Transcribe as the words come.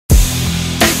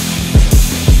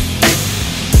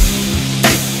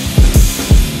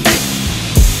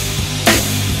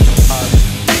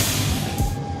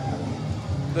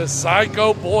The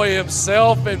Psycho Boy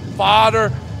himself and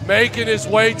Fodder making his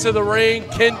way to the ring,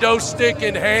 kendo stick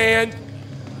in hand.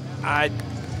 I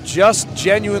just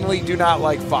genuinely do not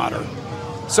like Fodder.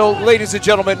 So, ladies and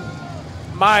gentlemen,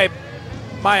 my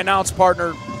announce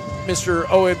partner, Mr.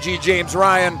 OMG James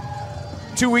Ryan,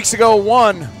 2 weeks ago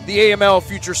won the AML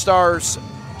Future Stars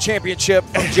Championship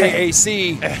from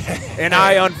JAC, and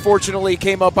I unfortunately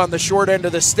came up on the short end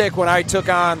of the stick when I took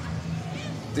on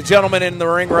the gentleman in the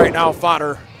ring right now,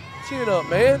 Fodder. Chin up,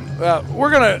 man.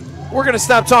 We're gonna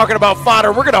stop talking about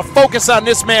Fodder. We're gonna focus on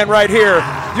this man right here,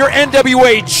 your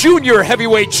NWA Junior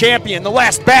Heavyweight Champion, the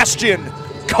last bastion,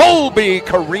 Colby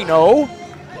Corino.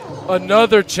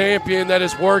 Another champion that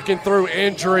is working through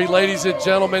injury, ladies and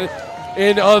gentlemen,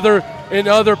 in other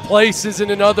places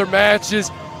and in other matches.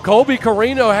 Colby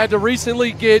Corino had to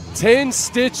recently get 10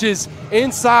 stitches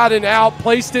inside and out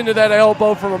placed into that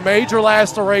elbow from a major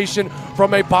laceration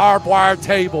from a barbed wire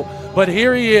table. But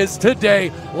here he is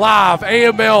today, live,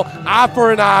 AML, eye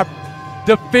for an eye,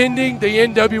 defending the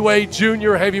NWA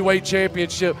Junior Heavyweight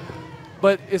Championship.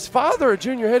 But is Fodder a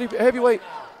junior heavyweight?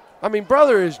 I mean,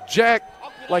 brother is jacked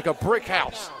like a brick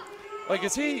house. Like,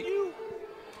 is he?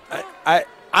 I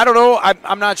don't know.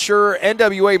 I'm not sure.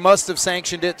 NWA must have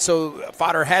sanctioned it, so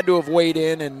Fodder had to have weighed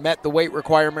in and met the weight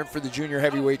requirement for the Junior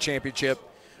Heavyweight Championship.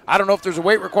 I don't know if there's a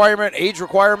weight requirement, age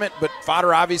requirement, but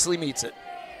Fodder obviously meets it.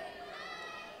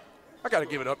 I got to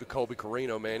give it up to Colby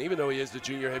Corino, man. Even though he is the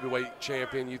junior heavyweight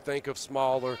champion, you think of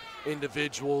smaller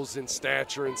individuals in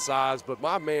stature and size, but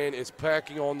my man is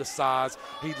packing on the size.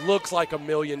 He looks like $1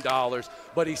 million,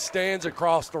 but he stands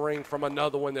across the ring from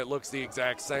another one that looks the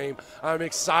exact same. I'm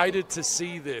excited to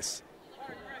see this.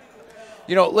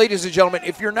 You know, ladies and gentlemen,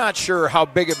 if you're not sure how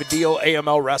big of a deal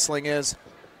AML wrestling is,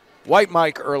 White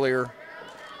Mike earlier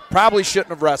probably shouldn't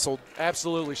have wrestled.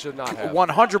 Absolutely should not have.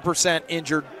 100%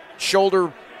 injured,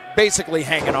 shoulder basically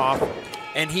hanging off,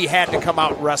 and he had to come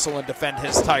out and wrestle and defend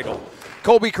his title.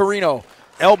 Colby Corino,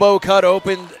 elbow cut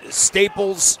open,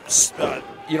 staples,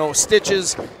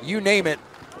 stitches, you name it.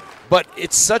 But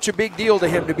it's such a big deal to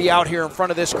him to be out here in front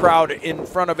of this crowd, in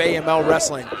front of AML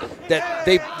wrestling, that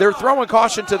they're throwing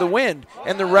caution to the wind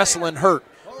and they're wrestling hurt,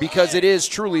 because it is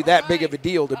truly that big of a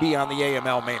deal to be on the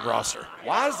AML main roster.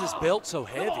 Why is this belt so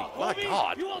heavy? My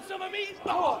God.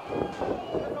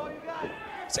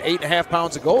 It's 8.5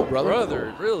 pounds of gold, brother. Brother,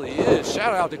 it really is.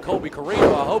 Shout out to Colby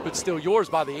Corino. I hope it's still yours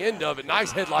by the end of it.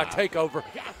 Nice headlock takeover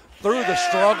through the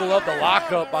struggle of the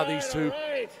lockup by these two.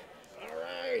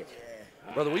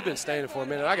 Brother, we've been standing for a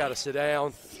minute. I got to sit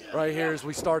down right here as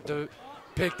we start to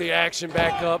pick the action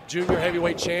back up. Junior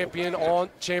heavyweight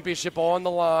championship on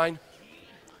the line.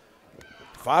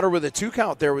 Fodder with a 2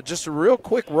 count there with just a real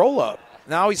quick roll-up.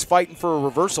 Now he's fighting for a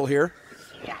reversal here.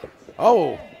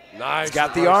 Oh. Nice. He's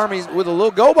got the arm. He's with a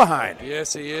little go behind.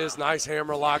 Yes, he is. Nice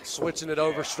hammer lock, switching it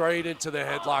over straight into the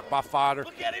headlock by Fodder,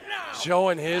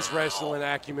 showing his wrestling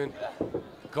acumen.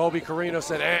 Colby Corino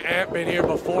said, been here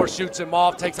before, shoots him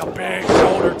off, takes a big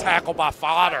shoulder tackle by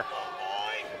Fodder.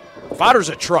 Fodder's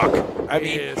a truck. I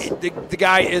mean, the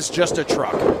guy is just a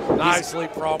truck. Nice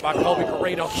leapfrog by Colby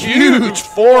Corino. Huge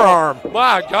forearm.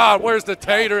 My God, where's the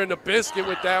tater and the biscuit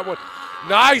with that one?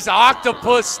 Nice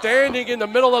octopus standing in the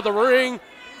middle of the ring.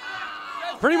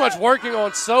 Pretty much working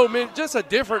on just a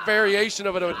different variation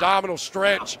of an abdominal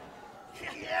stretch.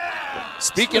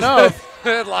 Speaking of,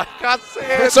 like I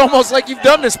said, it's almost like you've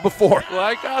done this before.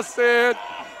 Like I said,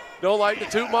 don't like to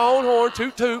toot my own horn,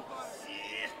 toot toot.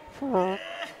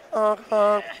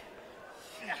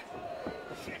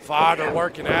 Fodder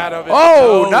working out of it.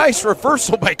 Oh, nice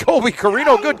reversal by Colby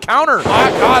Corino. Good counter. My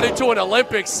God, into an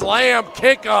Olympic slam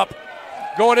kick up.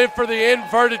 Going in for the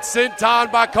inverted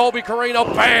senton by Colby Corino.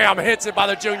 Bam! Hits it by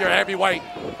the junior heavyweight.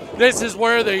 This is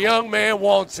where the young man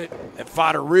wants it. And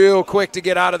Fodder real quick to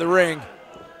get out of the ring.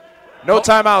 No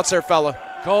timeouts there, fella.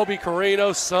 Colby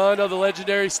Corino, son of the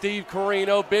legendary Steve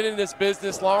Corino, been in this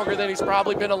business longer than he's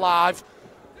probably been alive.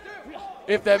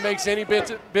 If that makes any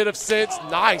bit of sense.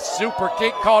 Nice super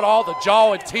kick, caught all the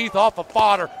jaw and teeth off of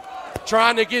Fodder.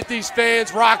 Trying to get these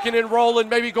fans rocking and rolling,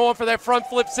 maybe going for that front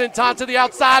flip senton to the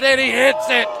outside, and he hits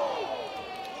it.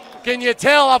 Can you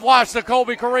tell I've watched the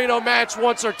Colby Corino match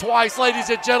once or twice?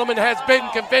 Ladies and gentlemen, has Benton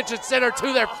Convention Center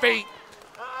to their feet.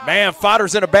 Man,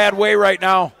 Fodder's in a bad way right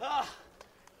now.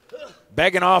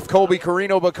 Begging off Colby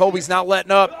Corino, but Colby's not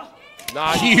letting up.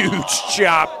 Huge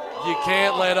chop. You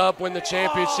can't let up when the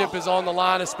championship is on the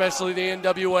line, especially the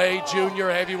NWA Junior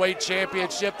Heavyweight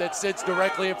Championship that sits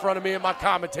directly in front of me at my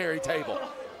commentary table.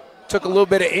 Took a little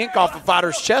bit of ink off of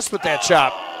Fodder's chest with that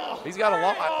chop. He's got a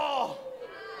lot.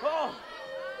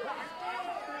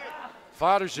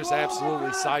 Fodder's just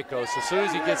absolutely psycho. So as soon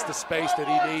as he gets the space that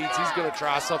he needs, he's going to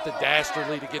try something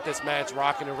dastardly to get this match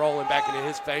rocking and rolling back into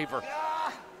his favor.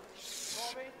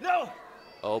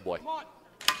 Oh, boy.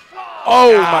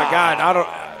 Oh, my God.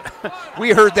 We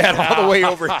heard that all the way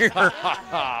over here.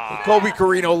 Colby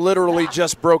Corino literally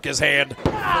just broke his hand.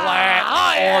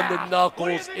 Flat on the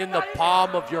knuckles, in the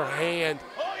palm of your hand.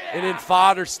 And then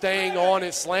Fodder staying on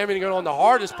it, slamming it on the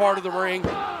hardest part of the ring,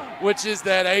 which is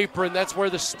that apron. That's where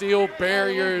the steel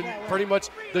barrier and pretty much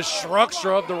the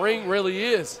structure of the ring really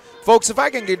is. Folks, if I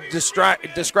can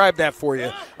describe that for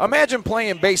you, imagine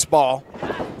playing baseball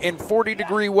in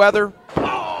 40-degree weather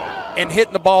and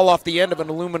hitting the ball off the end of an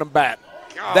aluminum bat.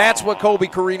 That's what Colby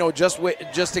Corino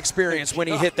just experienced when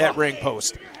he hit that ring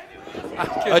post.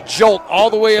 A jolt all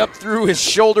the way up through his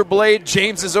shoulder blade.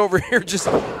 James is over here just,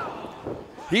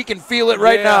 he can feel it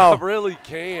right now. I really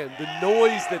can. The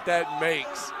noise that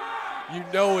makes, you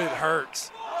know it hurts.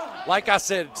 Like I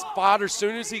said, Fodder, as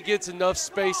soon as he gets enough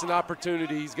space and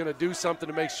opportunity, he's going to do something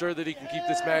to make sure that he can keep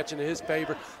this match into his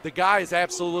favor. The guy is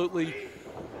absolutely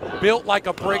built like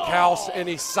a brick house, and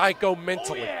he's psycho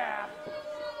mentally.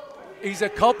 He's a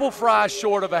couple fries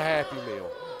short of a Happy Meal.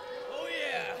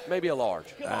 Maybe a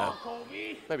large.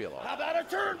 Maybe a large. How about a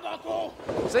turnbuckle?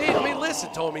 See, I mean,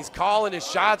 listen to him. He's calling his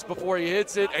shots before he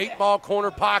hits it. 8-ball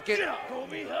corner pocket.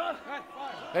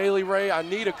 Haley Ray, I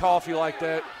need a coffee like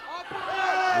that.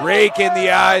 Rake in the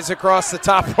eyes across the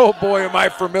top rope. Boy, am I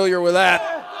familiar with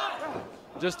that.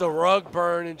 Just a rug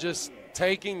burn and just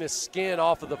taking the skin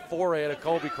off of the forehead of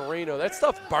Colby Corino. That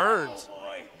stuff burns.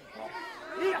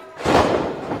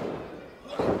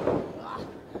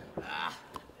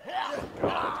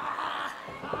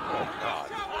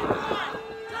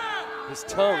 His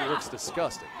tongue looks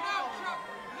disgusting.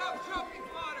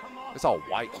 It's all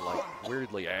white and like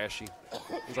weirdly ashy.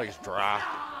 Looks like it's dry.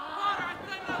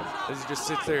 As he just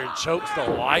sits there and chokes the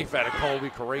life out of Colby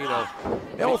Corino.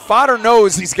 You know, Fodder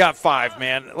knows he's got 5,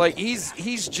 man. Like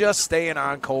he's just staying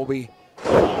on Colby.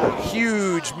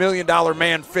 Huge $1 million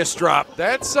man fist drop.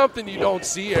 That's something you don't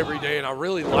see every day, and I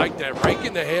really like that.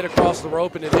 Raking the head across the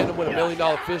rope and then hitting him with a $1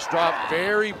 million fist drop.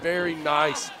 Very, very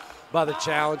nice by the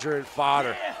challenger and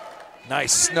Fodder.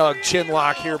 Nice snug chin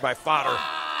lock here by Fodder.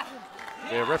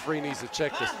 Yeah, referee needs to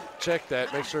check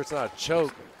that, make sure it's not a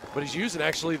choke. But he's using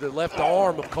actually the left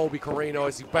arm of Colby Corino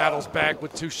as he battles back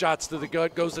with 2 shots to the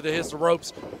gut, goes to hit the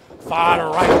ropes. Fodder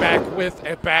right back with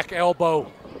a back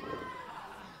elbow.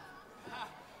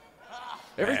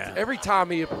 Every time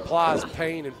he applies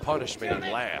pain and punishment,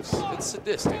 he laughs. It's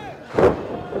sadistic.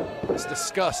 It's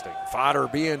disgusting. Fodder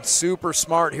being super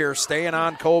smart here, staying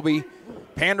on Colby,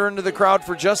 pandering to the crowd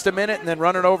for just a minute and then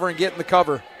running over and getting the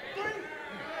cover.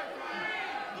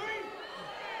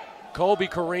 Colby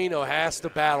Corino has to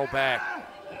battle back.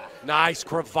 Nice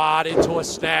cravat into a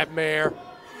snap mare.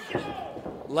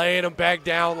 Laying him back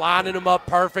down, lining him up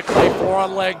perfectly.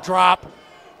 Forearm leg drop.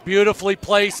 Beautifully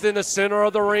placed in the center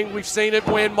of the ring. We've seen it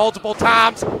win multiple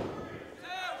times.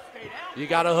 You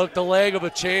got to hook the leg of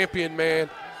a champion, man.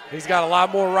 He's got a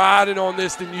lot more riding on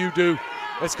this than you do.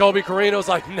 As Colby Corino's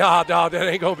like, nah, dog, that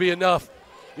ain't going to be enough.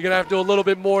 You're going to have to do a little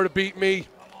bit more to beat me.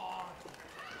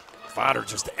 Fodder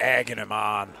just egging him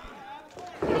on.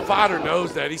 The Fodder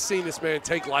knows that. He's seen this man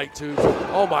take light tubes.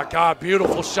 Oh, my God,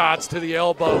 beautiful shots to the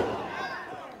elbow.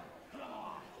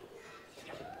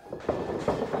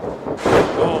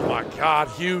 Oh, my God,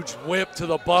 huge whip to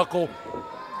the buckle.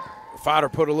 Fodder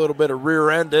put a little bit of rear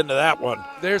end into that one.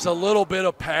 There's a little bit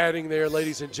of padding there,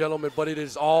 ladies and gentlemen, but it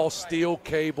is all steel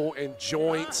cable and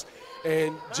joints.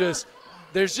 And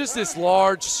there's just this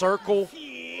large circle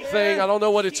thing. I don't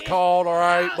know what it's called, all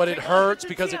right, but it hurts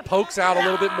because it pokes out a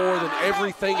little bit more than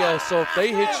everything else. So if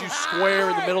they hit you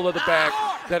square in the middle of the back,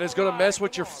 that is going to mess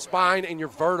with your spine and your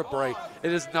vertebrae.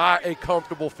 It is not a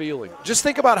comfortable feeling. Just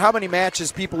think about how many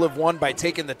matches people have won by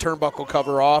taking the turnbuckle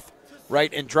cover off,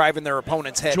 right, and driving their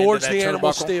opponent's head George into that the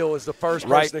Animal turnbuckle. Steel is the first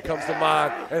person that comes to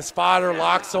mind as Fodder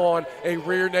locks on a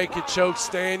rear naked choke,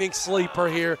 standing sleeper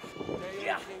here.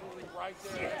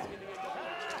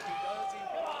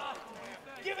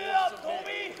 Give it up,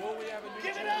 Colby!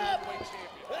 Give it up!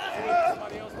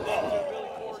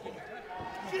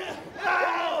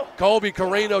 Colby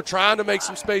Corino trying to make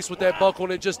some space with that buckle,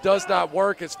 and it just does not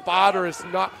work as Fodder is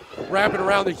not wrapping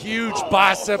around the huge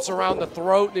biceps around the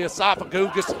throat and the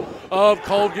esophagus of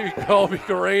Colby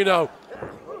Corino.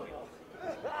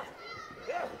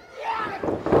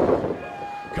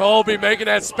 Colby making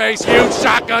that space, huge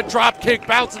shotgun drop kick,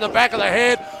 bouncing the back of the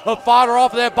head of Fodder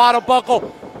off of that bottom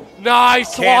buckle.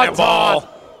 Nice swanton.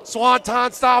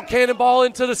 Swanton style cannonball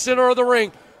into the center of the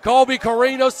ring. Colby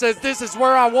Corino says, this is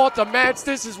where I want the match.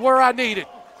 This is where I need it.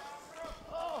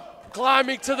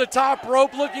 climbing to the top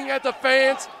rope, looking at the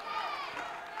fans.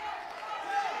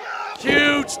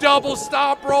 Huge double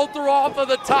stomp, roll through off of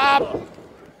the top.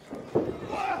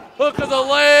 Hook of the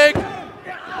leg.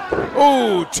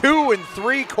 Ooh, 2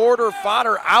 3/4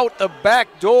 Fodder out the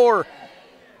back door.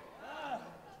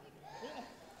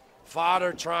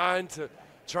 Fodder trying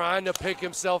to pick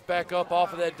himself back up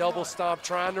off of that double stomp,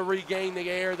 trying to regain the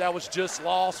air that was just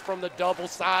lost from the double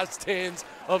size 10s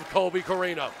of Colby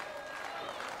Corino.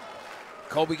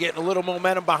 Colby getting a little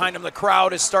momentum behind him. The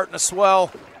crowd is starting to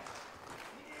swell.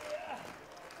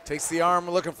 Takes the arm,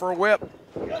 looking for a whip.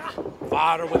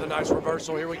 Fodder with a nice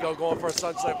reversal. Here we go, going for a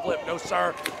sunset flip. No,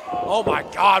 sir. Oh, my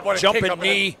God, what a Jumping kick up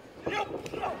knee.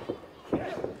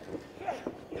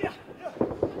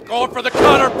 Going for the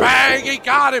cutter, bang, he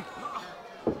got him.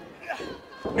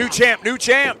 New champ, new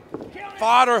champ.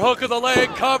 Fodder, hook of the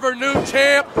leg, cover, new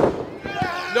champ.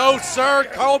 No, sir,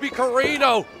 Colby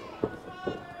Corino.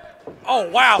 Oh,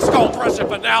 wow, skull crushing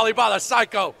finale by the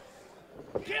Psycho.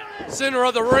 Center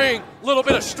of the ring, little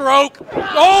bit of stroke.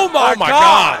 Oh my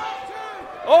God.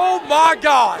 Oh my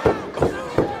God.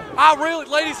 I really,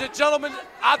 ladies and gentlemen,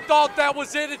 I thought that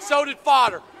was it, and so did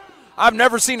Fodder. I've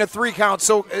never seen a 3 count,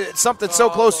 something so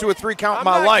close to a 3 count in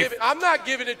my life. I'm not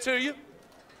giving it to you.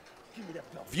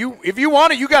 If you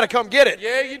want it, you got to come get it.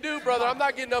 Yeah, you do, brother. I'm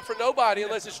not getting up for nobody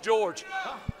unless it's George.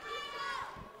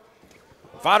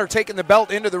 Fodder taking the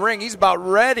belt into the ring. He's about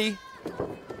ready.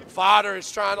 Fodder is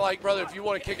trying to, like, brother, if you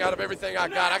want to kick out of everything I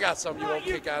got something you won't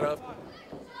kick out of.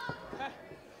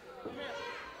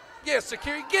 Yeah,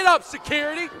 security. Get up,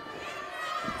 security.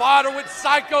 Fodder with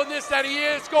psycho-ness that he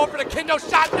is, going for the kendo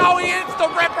shot. No, he hits the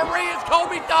referee as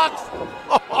Colby ducks.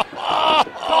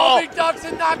 Colby ducks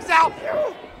and knocks out.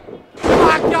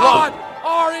 My God,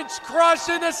 Orange Crush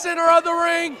in the center of the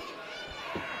ring.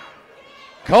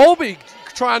 Colby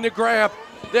trying to grab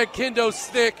that kendo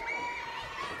stick.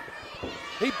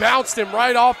 He bounced him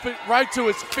right off it, right to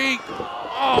his feet.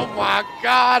 Oh my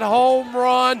God, home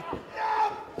run.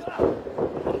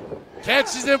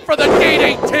 Catches him for the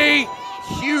DDT.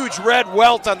 Huge red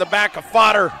welt on the back of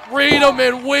Fodder. Read him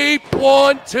and weep.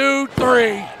 1, 2,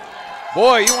 3.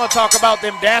 Boy, you want to talk about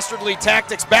them dastardly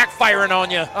tactics backfiring on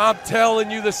you. I'm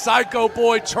telling you, the Psycho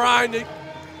Boy trying to.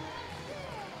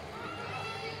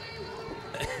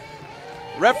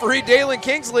 Referee Dalen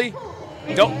Kingsley.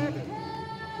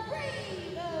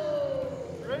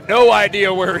 No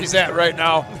idea where he's at right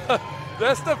now.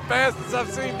 That's the fastest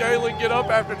I've seen Dalen get up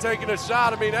after taking a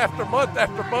shot. I mean, after month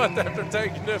after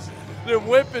taking them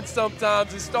whipping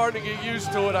sometimes, he's starting to get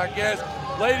used to it, I guess.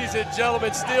 Ladies and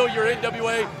gentlemen, still your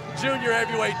NWA Junior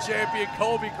Heavyweight Champion,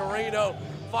 Colby Corino.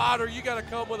 Fodder, you got to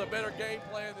come with a better game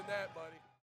plan than that, buddy.